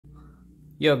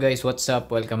Yo guys, what's up?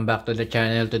 Welcome back to the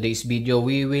channel. Today's video,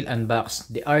 we will unbox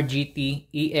the RGT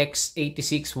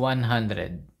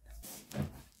EX86100.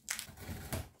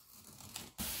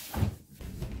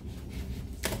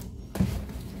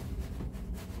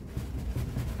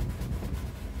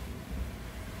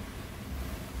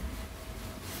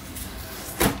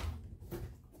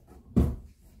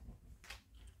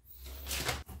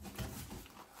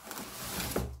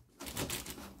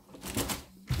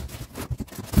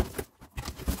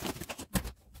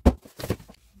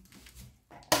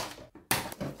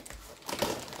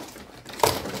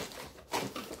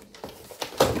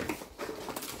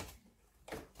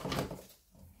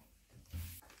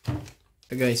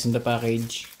 So guys, in the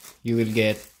package, you will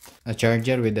get a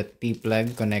charger with a T-plug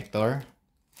connector,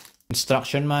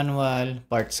 instruction manual,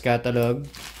 parts catalog,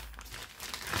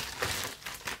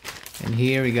 and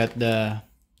here we got the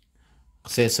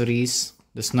accessories,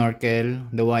 the snorkel,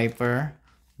 the wiper,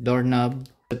 doorknob,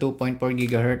 the 2.4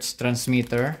 GHz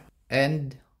transmitter,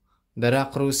 and the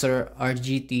Rock Cruiser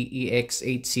RGT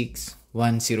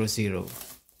EX86100.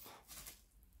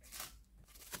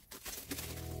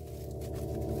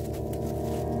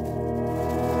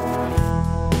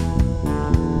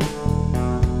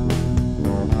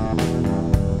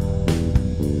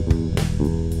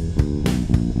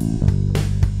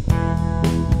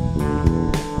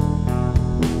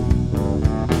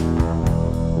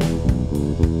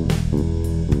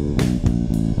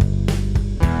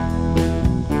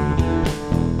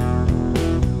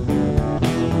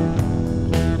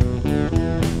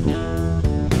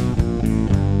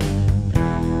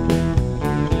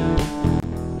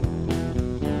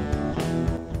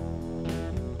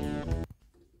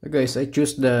 Guys, I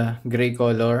choose the gray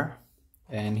color,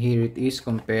 and here it is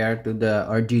compared to the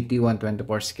RGT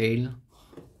 124 scale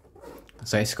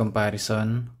size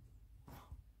comparison.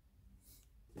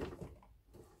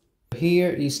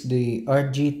 Here is the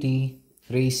RGT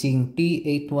Racing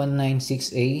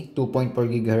T8196A 2.4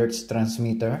 GHz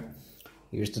transmitter.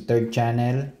 Here's the third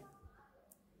channel,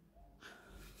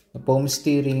 the foam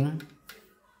steering,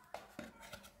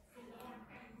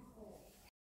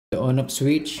 the on-off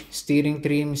switch, steering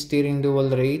trim, steering dual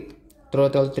rate,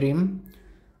 throttle trim,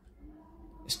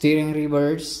 steering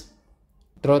reverse,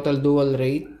 throttle dual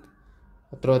rate,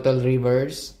 throttle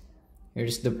reverse.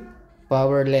 Here's the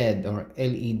power LED or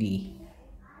LED.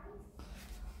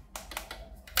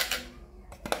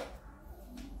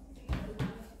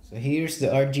 So here's the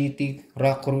RGT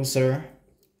Rock Cruiser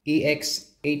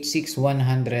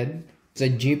EX86100. It's a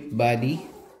Jeep body.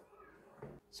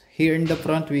 Here in the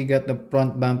front, we got the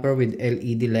front bumper with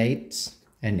LED lights,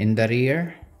 and in the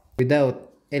rear,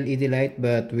 without LED light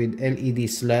but with LED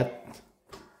slot.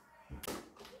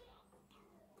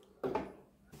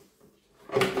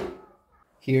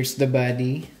 Here's the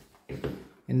body.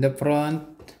 In the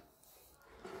front,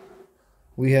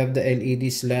 we have the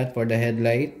LED slot for the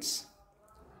headlights,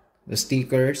 the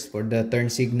stickers for the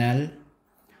turn signal,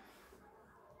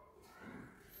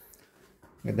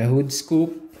 got the hood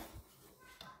scoop,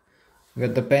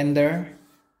 got the fender,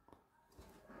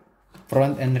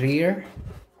 front and rear,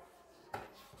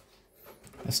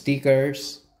 the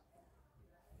stickers.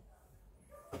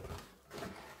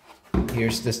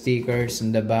 Here's the stickers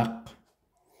in the back,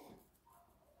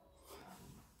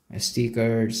 the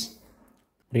stickers,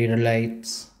 rear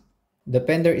lights. The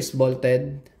fender is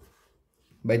bolted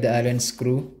by the Allen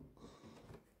screw,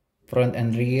 front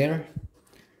and rear,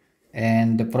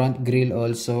 and the front grille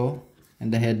also,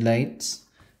 and the headlights.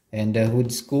 And the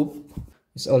hood scoop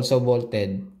is also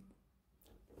bolted.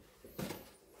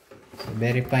 So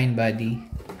very fine body.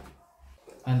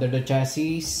 Under the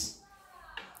chassis, so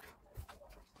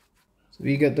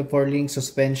we got the 4-link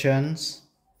suspensions.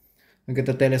 We got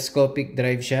the telescopic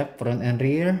drive shaft, front and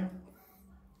rear,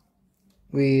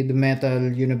 with the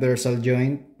metal universal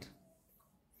joint.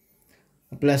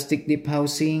 A plastic dip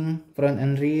housing, front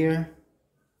and rear.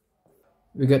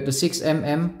 We got the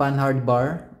 6mm panhard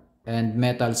bar and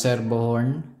metal servo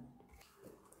horn.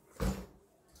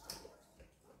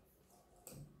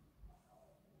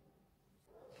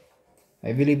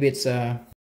 I believe it's a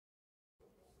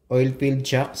oil-filled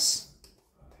shocks.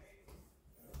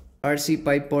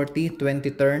 RC540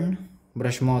 20 turn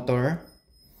brush motor.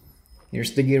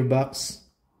 Here's the gearbox.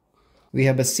 We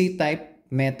have a C-type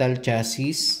metal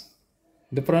chassis.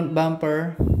 The front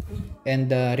bumper and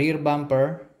the rear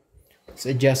bumper is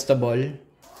adjustable.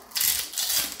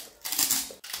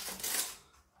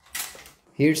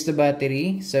 Here's the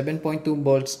battery, 7.2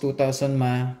 volts, 2000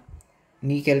 mAh,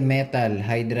 nickel metal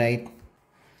hydride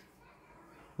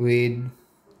with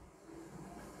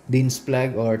DINS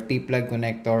plug or T-plug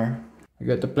connector. We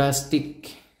got the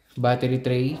plastic battery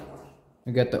tray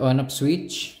We got the on-off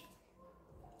switch.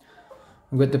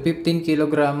 We got the 15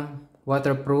 kilogram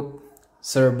waterproof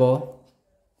servo.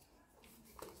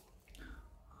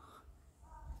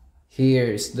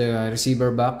 Here's the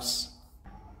receiver box.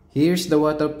 Here's the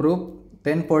waterproof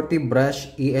 1040 brush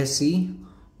ESC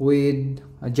with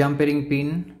a jumpering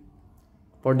pin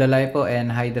for the LiPo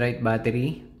and hydride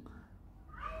battery,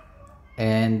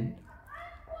 and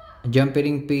a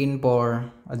jumpering pin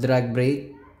for a drag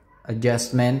brake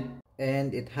adjustment,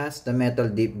 and it has the metal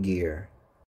dip gear.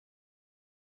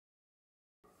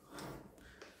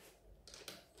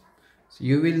 So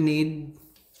you will need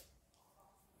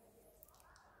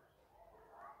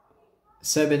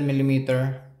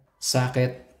 7mm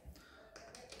socket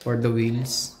for the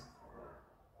wheels.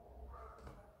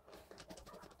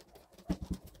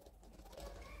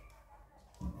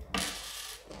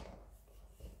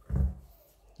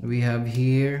 We have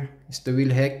here is the wheel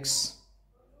hex.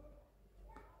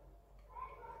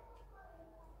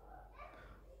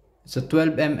 It's a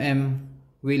 12mm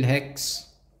wheel hex.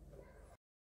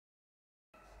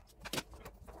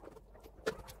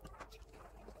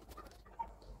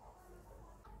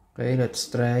 Okay, let's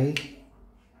try.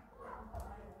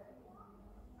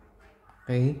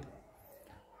 Okay.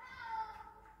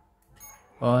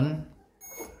 On.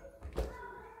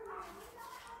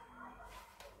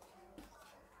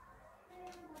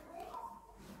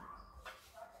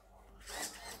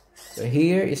 So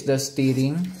here is the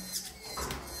steering.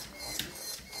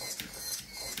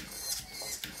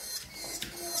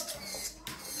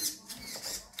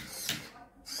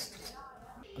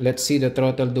 Let's see the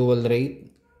throttle dual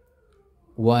rate.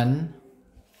 1.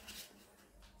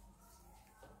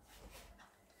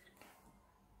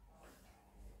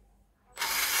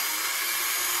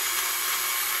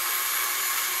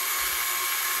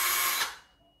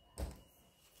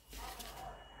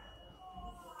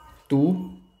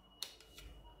 2.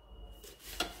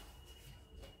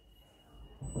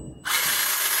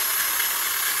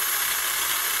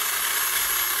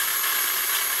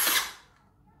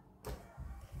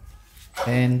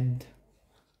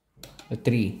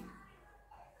 3.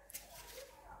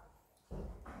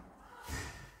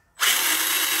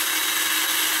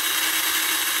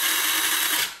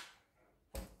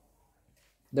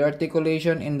 The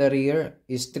articulation in the rear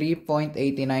is 3.89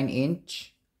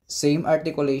 inch. Same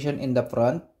articulation in the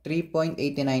front, 3.89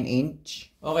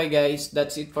 inch. Okay guys,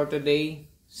 that's it for today.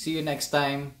 See you next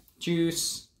time.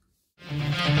 Tschüss.